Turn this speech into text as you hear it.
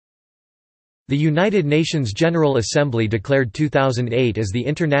The United Nations General Assembly declared 2008 as the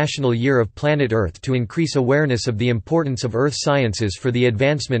International Year of Planet Earth to increase awareness of the importance of Earth sciences for the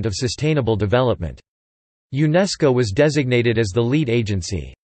advancement of sustainable development. UNESCO was designated as the lead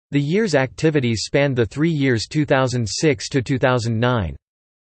agency. The year's activities spanned the 3 years 2006 to 2009.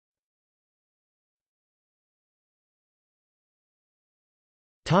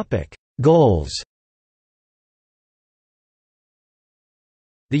 Goals.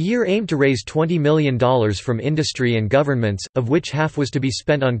 The year aimed to raise $20 million from industry and governments, of which half was to be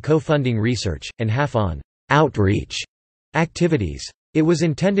spent on co-funding research, and half on outreach activities. It was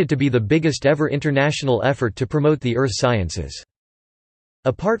intended to be the biggest ever international effort to promote the earth sciences.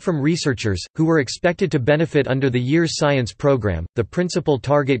 Apart from researchers, who were expected to benefit under the year's science program, the principal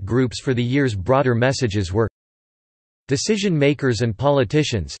target groups for the year's broader messages were decision makers and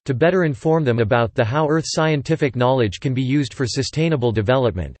politicians, to better inform them about how Earth scientific knowledge can be used for sustainable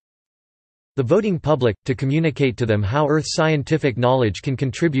development. The voting public, to communicate to them how Earth scientific knowledge can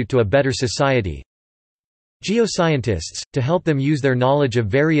contribute to a better society. Geoscientists, to help them use their knowledge of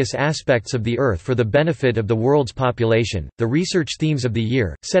various aspects of the Earth for the benefit of the world's population. The research themes of the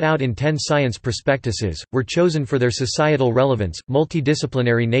year, set out in 10 science prospectuses, were chosen for their societal relevance,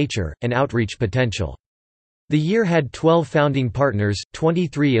 multidisciplinary nature, and outreach potential. The year had 12 founding partners,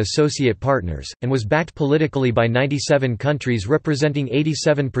 23 associate partners, and was backed politically by 97 countries representing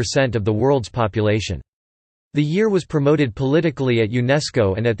 87% of the world's population. The year was promoted politically at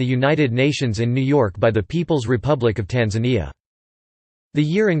UNESCO and at the United Nations in New York by the People's Republic of Tanzania. The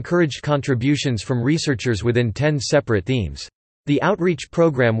year encouraged contributions from researchers within 10 separate themes. The outreach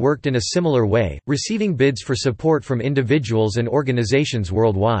program worked in a similar way, receiving bids for support from individuals and organizations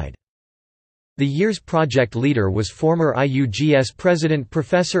worldwide. The year's project leader was former IUGS President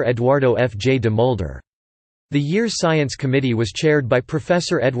Professor Eduardo F. J. de Mulder. The year's Science Committee was chaired by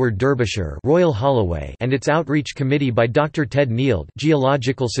Professor Edward Derbyshire, Royal Holloway, and its Outreach Committee by Dr. Ted Neild,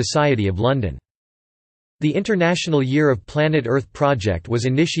 Geological Society of London. The International Year of Planet Earth project was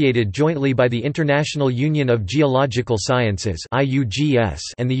initiated jointly by the International Union of Geological Sciences (IUGS)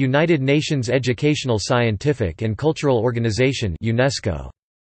 and the United Nations Educational, Scientific and Cultural Organization (UNESCO).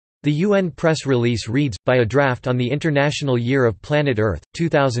 The UN press release reads, by a draft on the International Year of Planet Earth,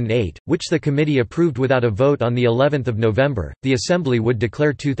 2008, which the committee approved without a vote on the 11th of November, the Assembly would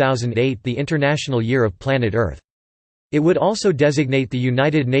declare 2008 the International Year of Planet Earth. It would also designate the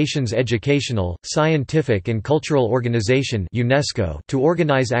United Nations Educational, Scientific and Cultural Organization (UNESCO) to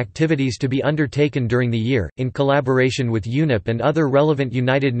organize activities to be undertaken during the year, in collaboration with UNEP and other relevant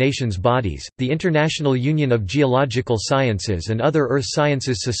United Nations bodies, the International Union of Geological Sciences and other earth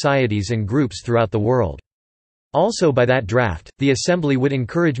sciences societies and groups throughout the world. Also by that draft, the Assembly would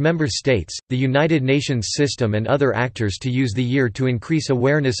encourage member states, the United Nations system and other actors to use the year to increase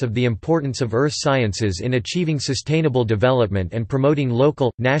awareness of the importance of earth sciences in achieving sustainable development and promoting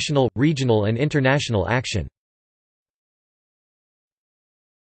local, national, regional and international action.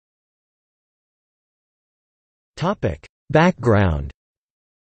 Background.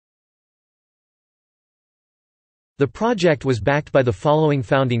 The project was backed by the following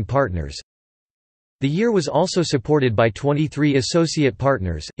founding partners. The year was also supported by 23 associate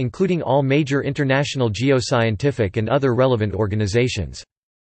partners, including all major international geoscientific and other relevant organizations.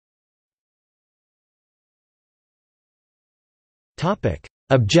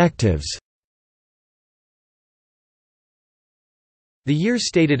 Objectives. The year's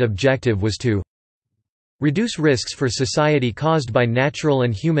stated objective was to reduce risks for society caused by natural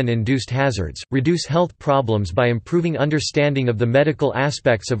and human-induced hazards, reduce health problems by improving understanding of the medical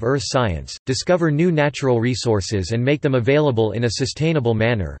aspects of earth science, discover new natural resources and make them available in a sustainable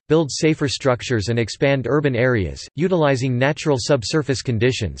manner, build safer structures and expand urban areas, utilizing natural subsurface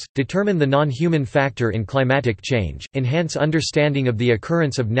conditions, determine the non-human factor in climatic change, enhance understanding of the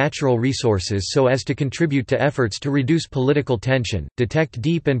occurrence of natural resources so as to contribute to efforts to reduce political tension, detect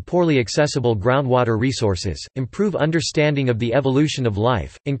deep and poorly accessible groundwater resources, improve understanding of the evolution of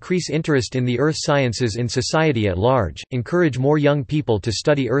life, increase interest in the earth sciences in society at large, encourage more young people to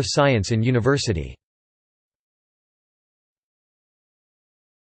study earth science in university.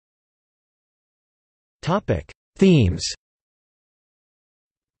 Themes.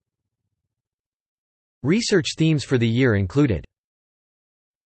 Research themes for the year included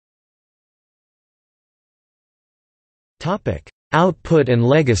Output and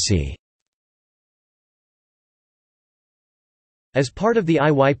legacy. As part of the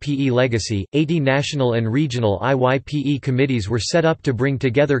IYPE legacy, 80 national and regional IYPE committees were set up to bring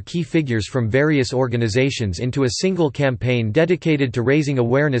together key figures from various organizations into a single campaign dedicated to raising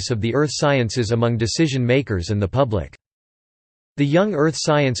awareness of the earth sciences among decision makers and the public. The Young Earth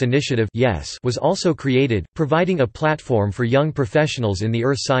Science Initiative was also created, providing a platform for young professionals in the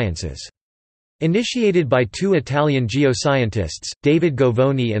earth sciences. Initiated by two Italian geoscientists, David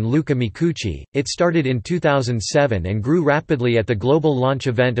Govoni and Luca Micucci, it started in 2007 and grew rapidly at the global launch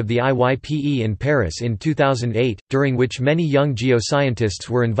event of the IYPE in Paris in 2008, during which many young geoscientists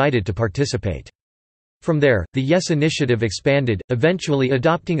were invited to participate. From there, the YES initiative expanded, eventually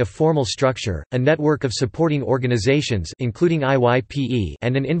adopting a formal structure, a network of supporting organizations including IYPE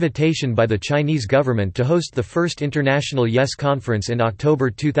and an invitation by the Chinese government to host the first international YES conference in October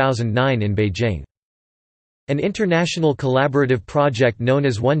 2009 in Beijing. An international collaborative project known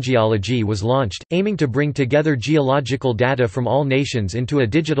as OneGeology was launched, aiming to bring together geological data from all nations into a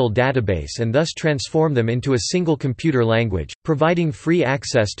digital database and thus transform them into a single computer language, providing free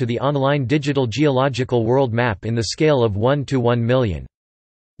access to the online digital geological world map in the scale of 1 to 1 million.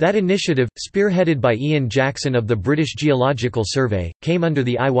 That initiative, spearheaded by Ian Jackson of the British Geological Survey, came under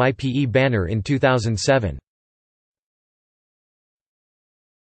the IYPE banner in 2007.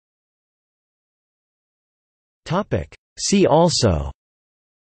 See also: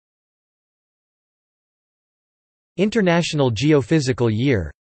 International Geophysical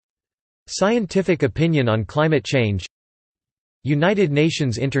Year, Scientific opinion on climate change, United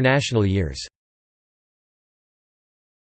Nations International Years.